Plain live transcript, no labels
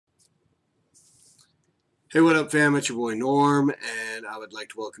Hey, what up, fam? It's your boy Norm, and I would like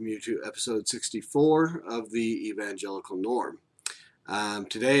to welcome you to episode 64 of the Evangelical Norm.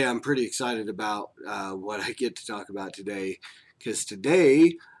 Today, I'm pretty excited about what I get to talk about today, because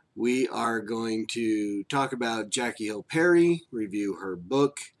today we are going to talk about Jackie Hill Perry, review her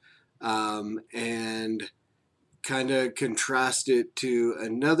book, and kind of contrast it to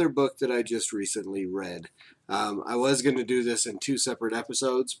another book that I just recently read. I was going to do this in two separate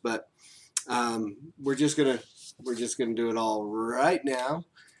episodes, but we're just gonna do it all right now.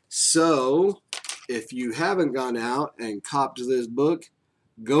 So, if you haven't gone out and copped this book,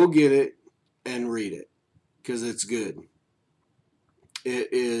 go get it and read it because it's good. It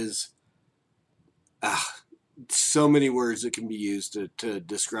is so many words that can be used to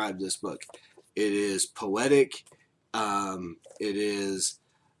describe this book. It is poetic. It is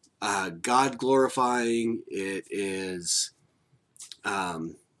God glorifying. It is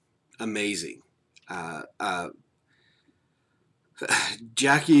amazing.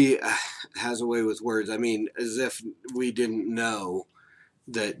 Jackie has a way with words. I mean, as if we didn't know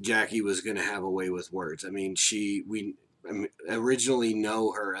that Jackie was going to have a way with words. I mean, we originally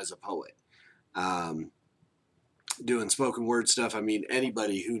know her as a poet, doing spoken word stuff. I mean,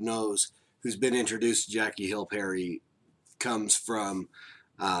 anybody who's been introduced to Jackie Hill Perry comes from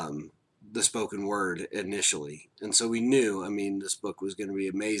the spoken word initially, and so we knew. I mean, this book was going to be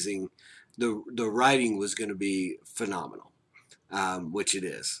amazing. The writing was going to be phenomenal. Which it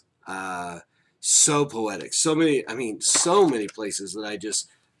is. So poetic. So many places that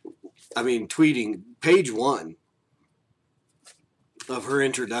tweeting page one of her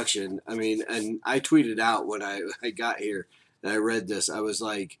introduction. I mean, and I tweeted out when I got here and I read this, I was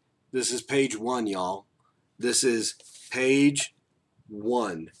like, this is page one, y'all. This is page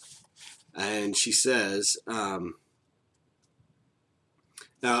one. And she says, now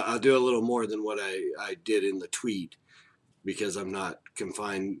I'll do a little more than what I did in the tweet, because I'm not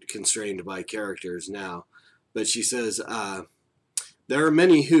constrained by characters now. But she says, there are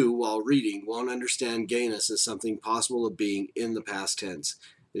many who, while reading, won't understand gayness as something possible of being in the past tense.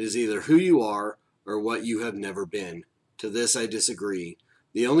 It is either who you are or what you have never been. To this I disagree.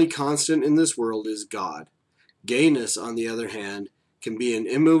 The only constant in this world is God. Gayness, on the other hand, can be an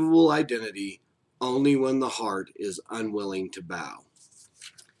immovable identity only when the heart is unwilling to bow.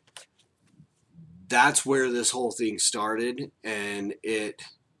 That's where this whole thing started, and it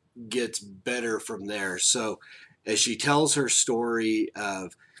gets better from there. So as she tells her story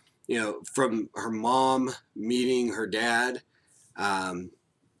of, from her mom meeting her dad,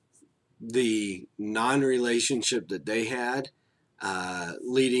 the non-relationship that they had,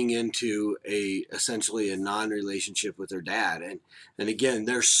 leading into essentially a non-relationship with her dad. And again,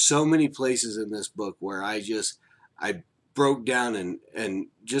 there's so many places in this book where I broke down and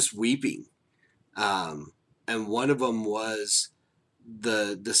just weeping. And one of them was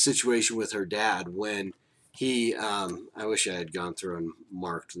the situation with her dad when he, I wish I had gone through and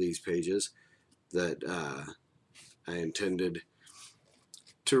marked these pages that I intended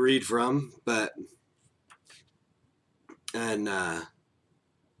to read from,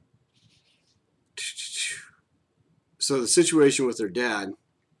 so the situation with her dad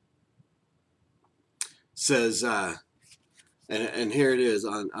says, and here it is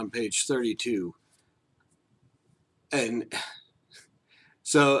on page 32. And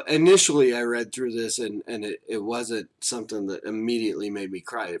so initially I read through this and it wasn't something that immediately made me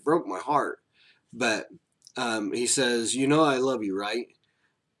cry. It broke my heart. But he says, I love you, right?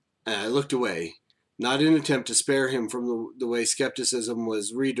 And I looked away, not in an attempt to spare him from the way skepticism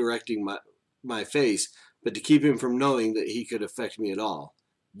was redirecting my face, but to keep him from knowing that he could affect me at all.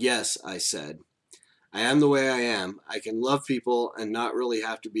 Yes, I said. I am the way I am. I can love people and not really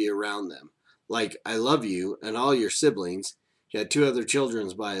have to be around them. Like, I love you and all your siblings. He had 2 other children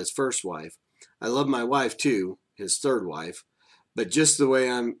by his first wife. I love my wife too, his third wife. But just the way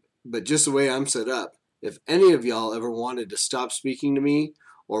I'm set up, if any of y'all ever wanted to stop speaking to me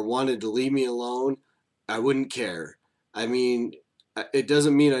or wanted to leave me alone, I wouldn't care. I mean, it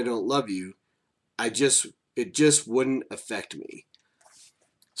doesn't mean I don't love you. It just wouldn't affect me.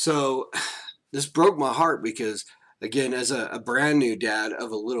 So this broke my heart because, again, as a brand new dad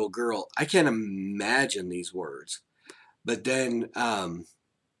of a little girl, I can't imagine these words. But then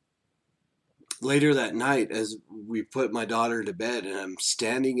later that night, as we put my daughter to bed, and I'm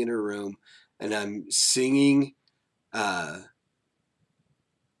standing in her room, and I'm singing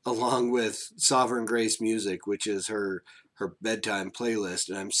along with Sovereign Grace music, which is her bedtime playlist,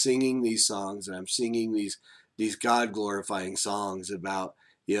 and I'm singing these songs, and I'm singing these God glorifying songs about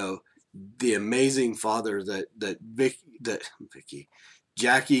the amazing father that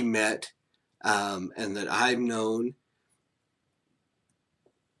Jackie met and that I've known.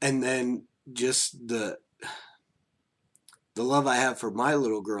 And then just the love I have for my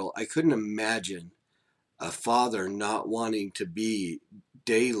little girl, I couldn't imagine a father not wanting to be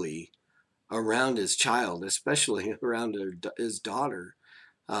daily around his child, especially around his daughter.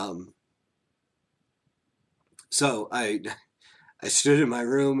 Um, so I stood in my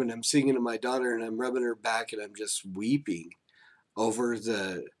room and I'm singing to my daughter and I'm rubbing her back and I'm just weeping over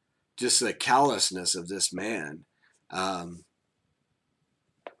the callousness of this man, um,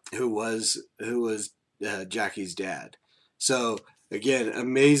 who was Jackie's dad. So again,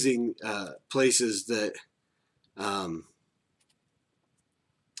 amazing places that um,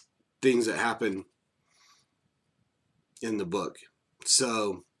 things that happen in the book.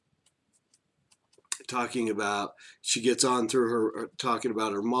 So talking about, she gets on through her talking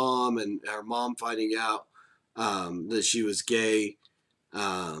about her mom and her mom finding out that she was gay.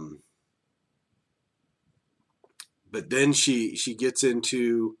 Um, but then she gets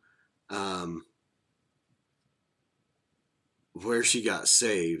into um, where she got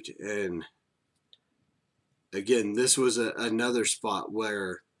saved. And again, this was another spot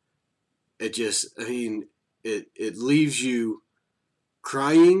where it just, I mean, it leaves you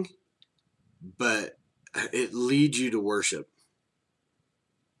crying, but it leads you to worship.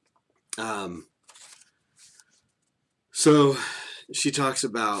 So she talks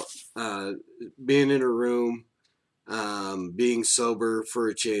about being in her room, being sober for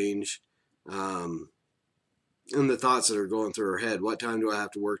a change, and the thoughts that are going through her head. What time do I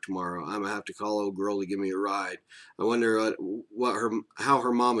have to work tomorrow? I'm gonna have to call old girl to give me a ride. I wonder how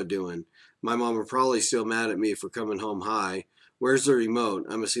her mama doing. My mama probably still mad at me for coming home high. Where's the remote?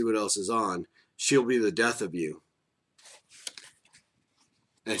 I'm gonna see what else is on. She'll be the death of you.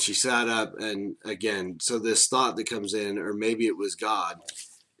 And she sat up, and again, so this thought that comes in, or maybe it was God,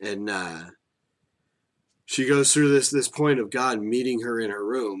 and she goes through this point of God meeting her in her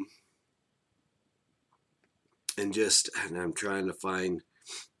room, and I'm trying to find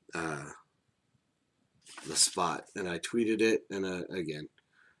the spot, and I tweeted it, and again,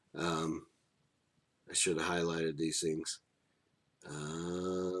 I should have highlighted these things.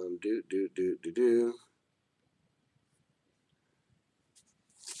 Do.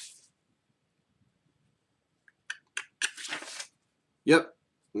 Yep,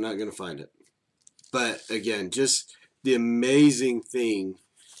 I'm not gonna find it. But again, just the amazing thing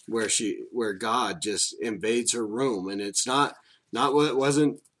where God just invades her room, and it's not what it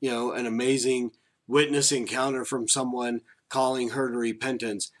wasn't, an amazing witness encounter from someone calling her to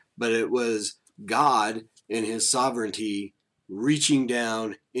repentance, but it was God in his sovereignty reaching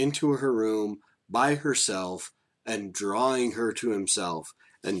down into her room by herself and drawing her to himself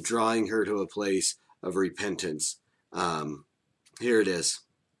and drawing her to a place of repentance. Here it is.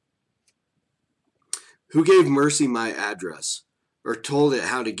 Who gave Mercy my address, or told it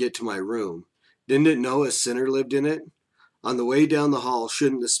how to get to my room? Didn't it know a sinner lived in it? On the way down the hall,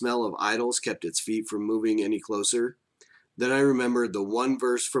 shouldn't the smell of idols kept its feet from moving any closer? Then I remembered the one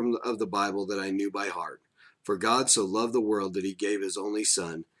verse of the Bible that I knew by heart. For God so loved the world that he gave his only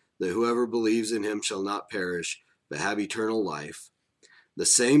Son, that whoever believes in him shall not perish, but have eternal life. The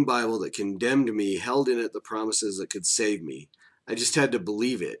same Bible that condemned me held in it the promises that could save me. I just had to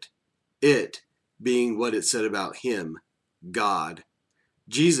believe it. It being what it said about him, God.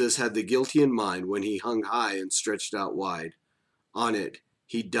 Jesus had the guilty in mind when he hung high and stretched out wide. On it,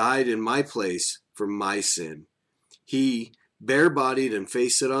 he died in my place for my sin. He, bare-bodied and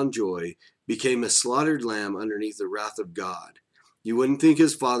face set on joy, became a slaughtered lamb underneath the wrath of God. You wouldn't think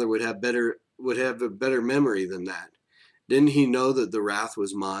his father would have a better memory than that. Didn't he know that the wrath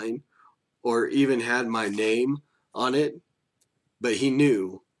was mine, or even had my name on it? But he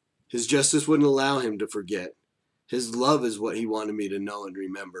knew. His justice wouldn't allow him to forget. His love is what he wanted me to know and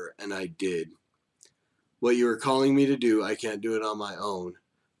remember, and I did. What you are calling me to do, I can't do it on my own,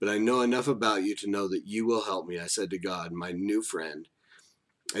 but I know enough about you to know that you will help me, I said to God, my new friend.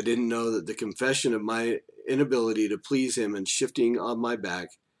 I didn't know that the confession of my inability to please him and the shifting of my back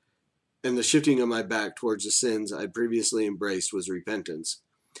towards the sins I previously embraced was repentance.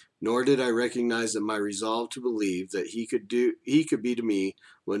 Nor did I recognize that my resolve to believe that he could be to me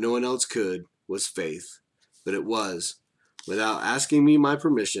what no one else could was faith. But it was. Without asking me my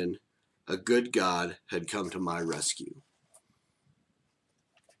permission, a good God had come to my rescue.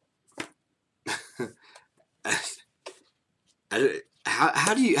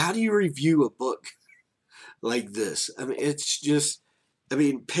 How do you review a book like this? I mean, it's just,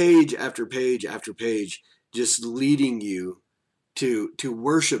 page after page after page, just leading you to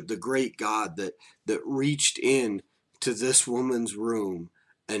worship the great God that reached in to this woman's room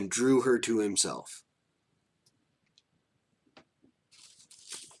and drew her to himself.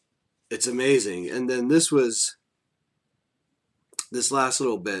 It's amazing. And then this last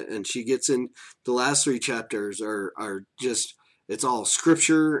little bit, and she gets in the last 3 chapters are just, it's all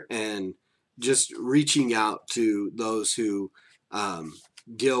scripture and just reaching out to those who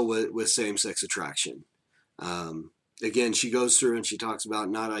deal with same-sex attraction. Again, she goes through and she talks about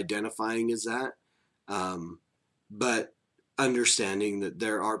not identifying as that, but understanding that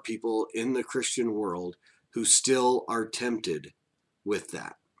there are people in the Christian world who still are tempted with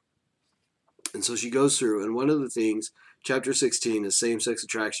that. And so she goes through, and one of the things, chapter 16 is same-sex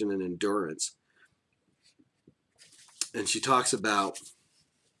attraction and endurance. And she talks about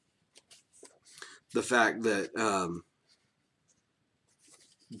the fact that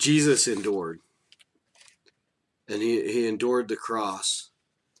Jesus endured, and he endured the cross.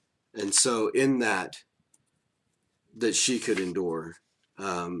 And so in that she could endure,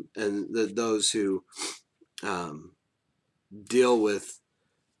 and that those who deal with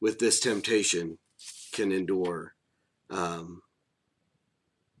this temptation can endure. And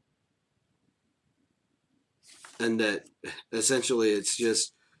that essentially it's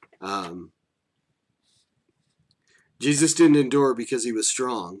just, Jesus didn't endure because he was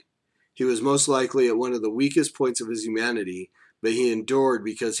strong. He was most likely at one of the weakest points of his humanity, but he endured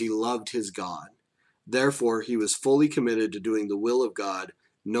because he loved his God. Therefore, he was fully committed to doing the will of God,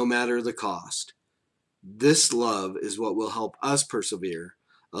 no matter the cost. This love is what will help us persevere,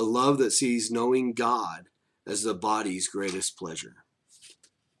 a love that sees knowing God as the body's greatest pleasure.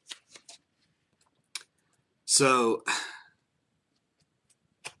 So,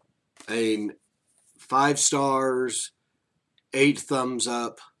 I mean, 5 stars, 8 thumbs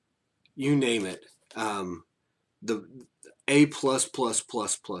up, you name it. The A plus plus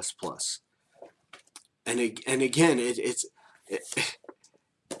plus plus plus. And again, it's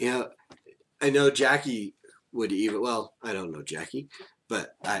you know, I know Jackie would even, well, I don't know Jackie,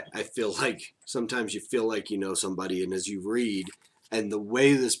 but I feel like sometimes you feel like you know somebody, and as you read, and the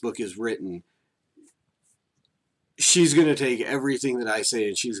way this book is written, she's going to take everything that I say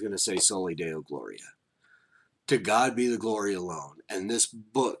and she's going to say Soli Deo Gloria. To God be the glory alone. And this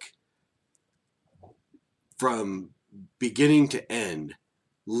book, from beginning to end,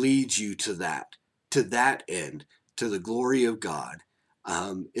 leads you to that end, to the glory of God,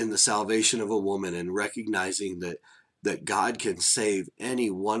 in the salvation of a woman, and recognizing that God can save any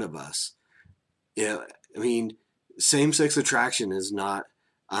one of us. I mean, same-sex attraction is not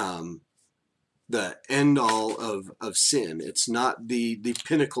the end all of sin. It's not the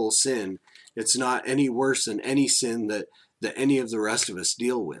pinnacle sin. It's not any worse than any sin that any of the rest of us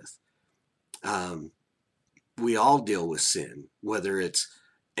deal with. We all deal with sin, whether it's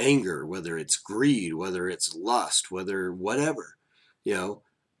anger, whether it's greed, whether it's lust, whatever.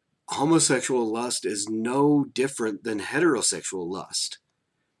 Homosexual lust is no different than heterosexual lust.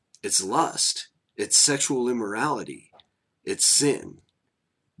 It's lust. It's sexual immorality. It's sin.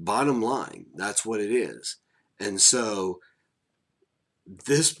 Bottom line, that's what it is. And so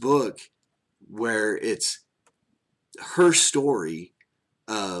this book, where it's her story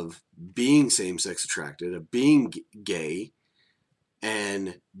of being same-sex attracted, of being gay,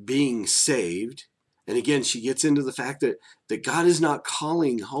 and being saved. And again, she gets into the fact that God is not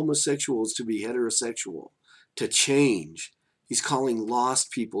calling homosexuals to be heterosexual, to change. He's calling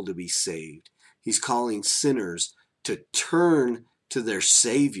lost people to be saved. He's calling sinners to turn to their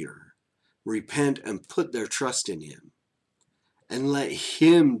Savior, repent, and put their trust in him, and let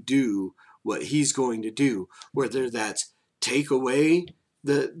him do what he's going to do, whether that's take away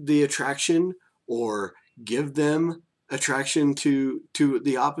the attraction or give them attraction to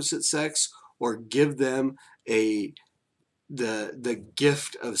the opposite sex, or give them the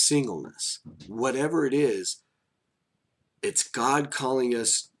gift of singleness. Whatever it is, it's God calling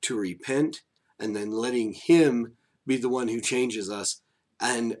us to repent, and then letting him be the one who changes us,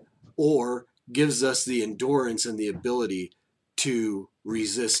 and or gives us the endurance and the ability to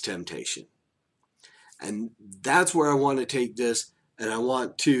resist temptation. And that's where I want to take this, and I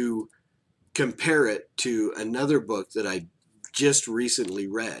want to compare it to another book that I just recently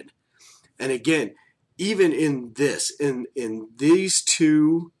read. And again, even in this, in these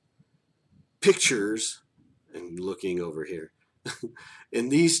 2 pictures, and looking over here, in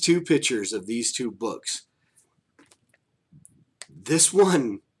these 2 pictures of these 2 books, this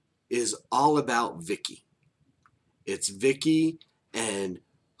one is all about Vicky. It's Vicky and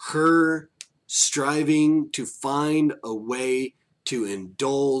her striving to find a way to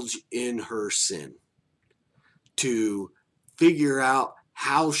indulge in her sin, to figure out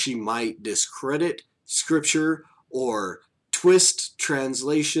how she might discredit Scripture or twist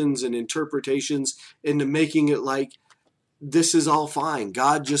translations and interpretations into making it like this is all fine.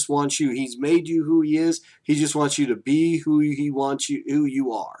 God just wants you. He's made you who he is. He just wants you to be who he wants you, who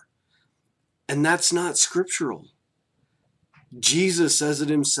you are. And that's not scriptural. Jesus says it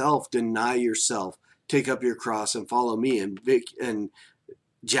himself, deny yourself, take up your cross and follow me. And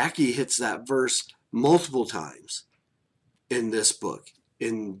Jackie hits that verse multiple times in this book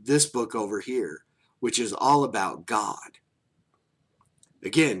over here, which is all about God.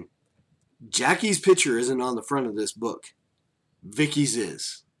 Again, Jackie's picture isn't on the front of this book. Vicky's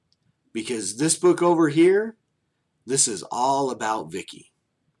is. Because this book over here, this is all about Vicky.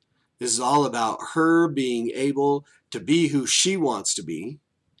 This is all about her being able to be who she wants to be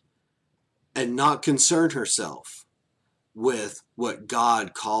and not concern herself with what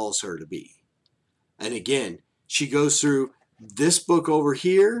God calls her to be. And again, she goes through this book over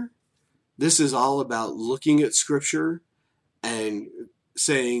here. This is all about looking at scripture and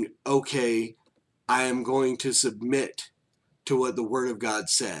saying, okay, I am going to submit to what the Word of God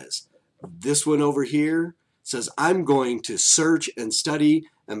says. This one over here says, I'm going to search and study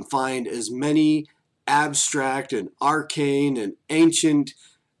and find as many abstract and arcane and ancient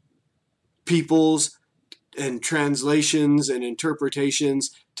peoples and translations and interpretations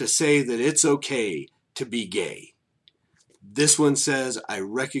to say that it's okay to be gay. This one says, I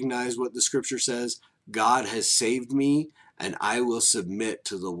recognize what the scripture says. God has saved me, and I will submit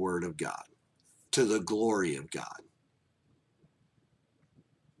to the Word of God, to the glory of God.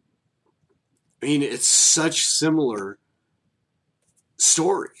 I mean, it's such similar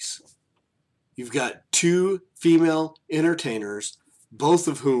stories. You've got two female entertainers, both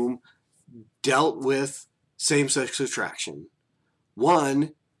of whom dealt with same-sex attraction.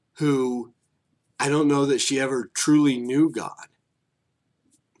 One who, I don't know that she ever truly knew God.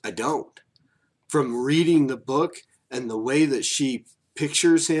 I don't. From reading the book and the way that she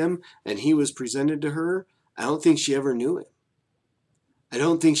pictures him and he was presented to her, I don't think she ever knew him. I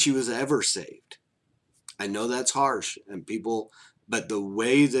don't think she was ever saved. I know that's harsh, but the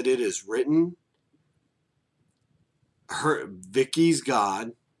way that it is written, Vicky's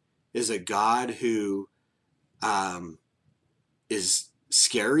God is a God who is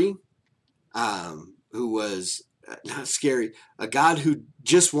scary, who was not scary, a God who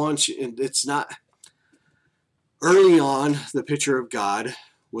just wants you. It's not, early on, the picture of God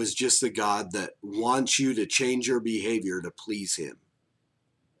was just the God that wants you to change your behavior to please him.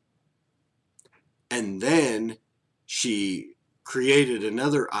 And then she created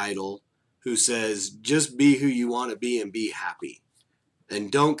another idol who says, just be who you want to be and be happy. And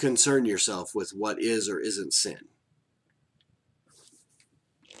don't concern yourself with what is or isn't sin.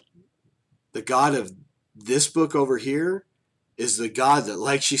 The God of this book over here is the God that,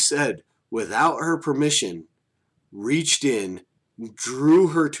 like she said, without her permission, reached in, drew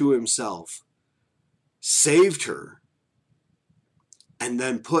her to himself, saved her, and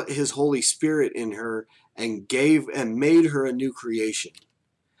then put his Holy Spirit in her and made her a new creation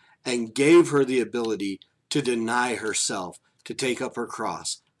and gave her the ability to deny herself, to take up her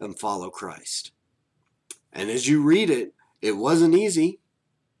cross and follow Christ. And as you read it, it wasn't easy.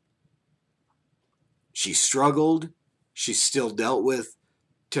 She struggled. She still dealt with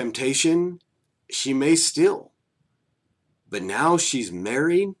temptation. She may still. But now she's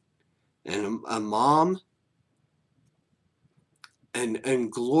married and a mom and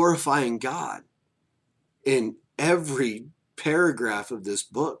glorifying God in every paragraph of this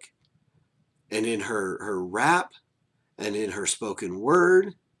book, and in her rap and in her spoken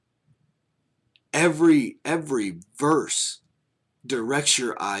word. Every verse directs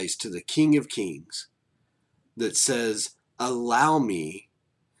your eyes to the King of Kings that says, allow me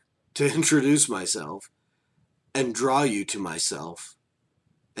to introduce myself and draw you to myself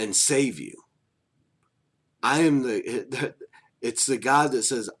and save you. It's the God that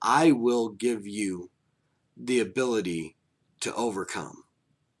says, I will give you the ability to overcome.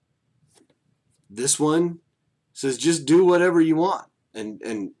 This one says, just do whatever you want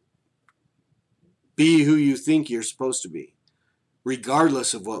and be who you think you're supposed to be,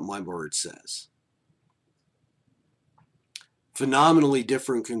 regardless of what my word says. Phenomenally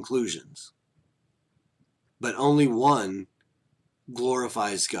different conclusions, but only one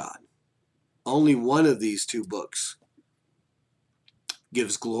glorifies God. Only one of these two books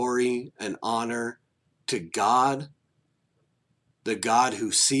gives glory and honor to God, the God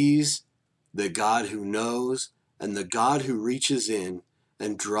who sees, the God who knows, and the God who reaches in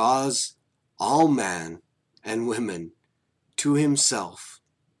and draws all men and women to himself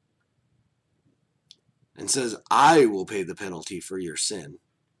and says, I will pay the penalty for your sin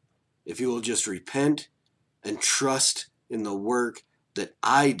if you will just repent and trust in the work that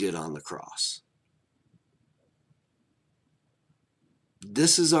I did on the cross.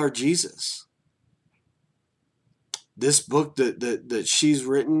 This is our Jesus. This book that she's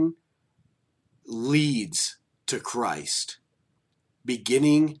written leads to Christ,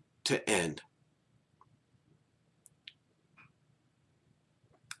 beginning to end.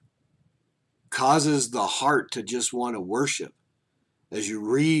 Causes the heart to just want to worship as you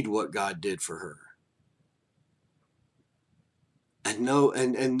read what God did for her.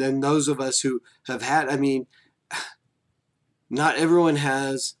 And then those of us who have had, not everyone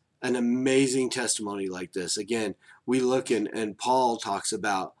has an amazing testimony like this. Again, we look and Paul talks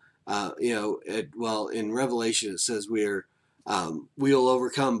about, in Revelation it says we'll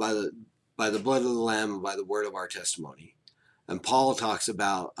overcome by the blood of the Lamb and by the word of our testimony. And Paul talks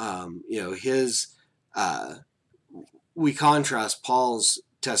about, we contrast Paul's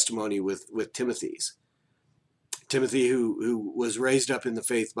testimony with Timothy's. Timothy, who was raised up in the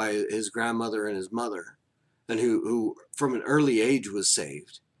faith by his grandmother and his mother, and who from an early age was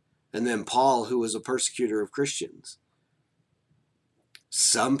saved. And then Paul, who was a persecutor of Christians.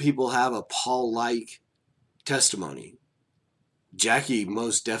 Some people have a Paul-like testimony. Jackie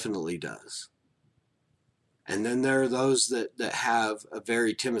most definitely does. And then there are those that have a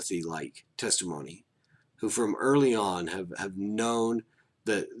very Timothy-like testimony, who from early on have known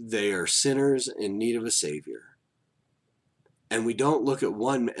that they are sinners in need of a Savior. And we don't look at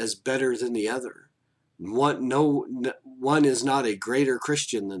one as better than the other. One is not a greater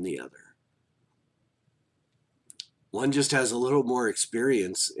Christian than the other. One just has a little more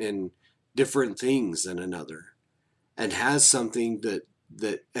experience in different things than another, and has something that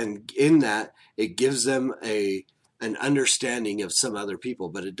and in that it gives them an understanding of some other people.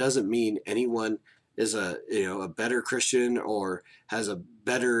 But it doesn't mean anyone is a better Christian or has a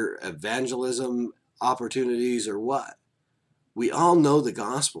better evangelism opportunities or what. We all know the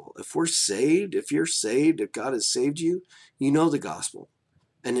gospel. If we're saved, if you're saved, if God has saved you, you know the gospel.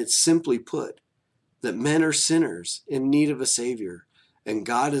 And it's simply put that men are sinners in need of a Savior. And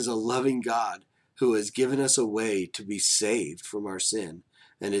God is a loving God who has given us a way to be saved from our sin.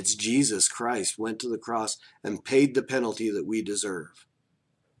 And it's Jesus Christ went to the cross and paid the penalty that we deserve.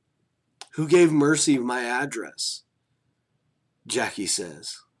 Who gave Mercy my address? Jackie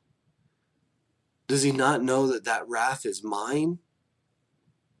says. Does he not know that wrath is mine?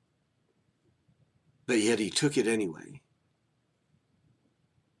 But yet he took it anyway.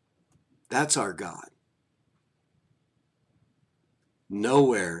 That's our God.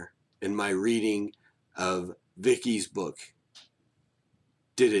 Nowhere in my reading of Vicky's book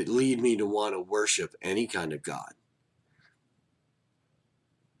did it lead me to want to worship any kind of God.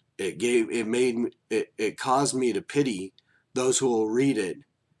 It caused me to pity those who will read it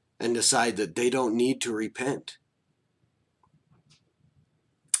and decide that they don't need to repent.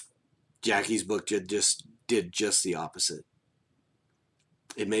 Jackie's book did just the opposite.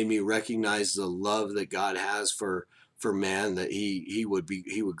 It made me recognize the love that God has for man, that he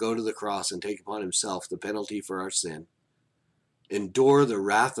would go to the cross and take upon himself the penalty for our sin, endure the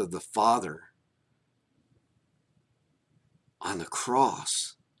wrath of the Father on the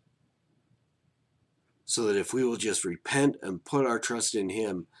cross, so that if we will just repent and put our trust in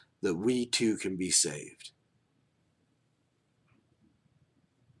him, that we too can be saved.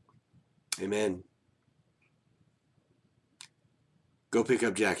 Amen. Go pick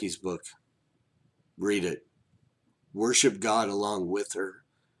up Jackie's book. Read it. Worship God along with her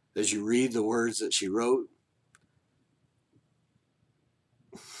as you read the words that she wrote.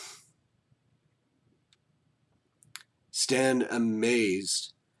 Stand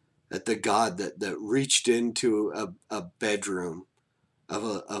amazed at the God that reached into a bedroom of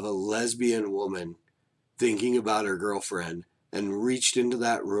a lesbian woman thinking about her girlfriend, and reached into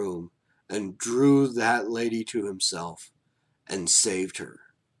that room and drew that lady to himself and saved her.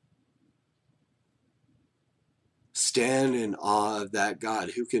 Stand in awe of that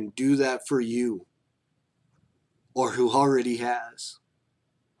God who can do that for you, or who already has.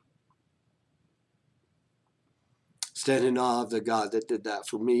 Stand in awe of the God that did that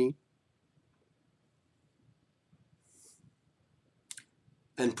for me.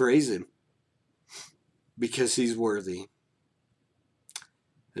 And praise him, because he's worthy.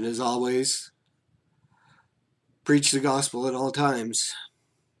 And as always, preach the gospel at all times.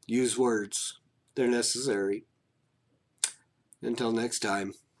 Use words. They're necessary. Until next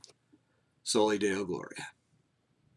time, Soli Deo Gloria.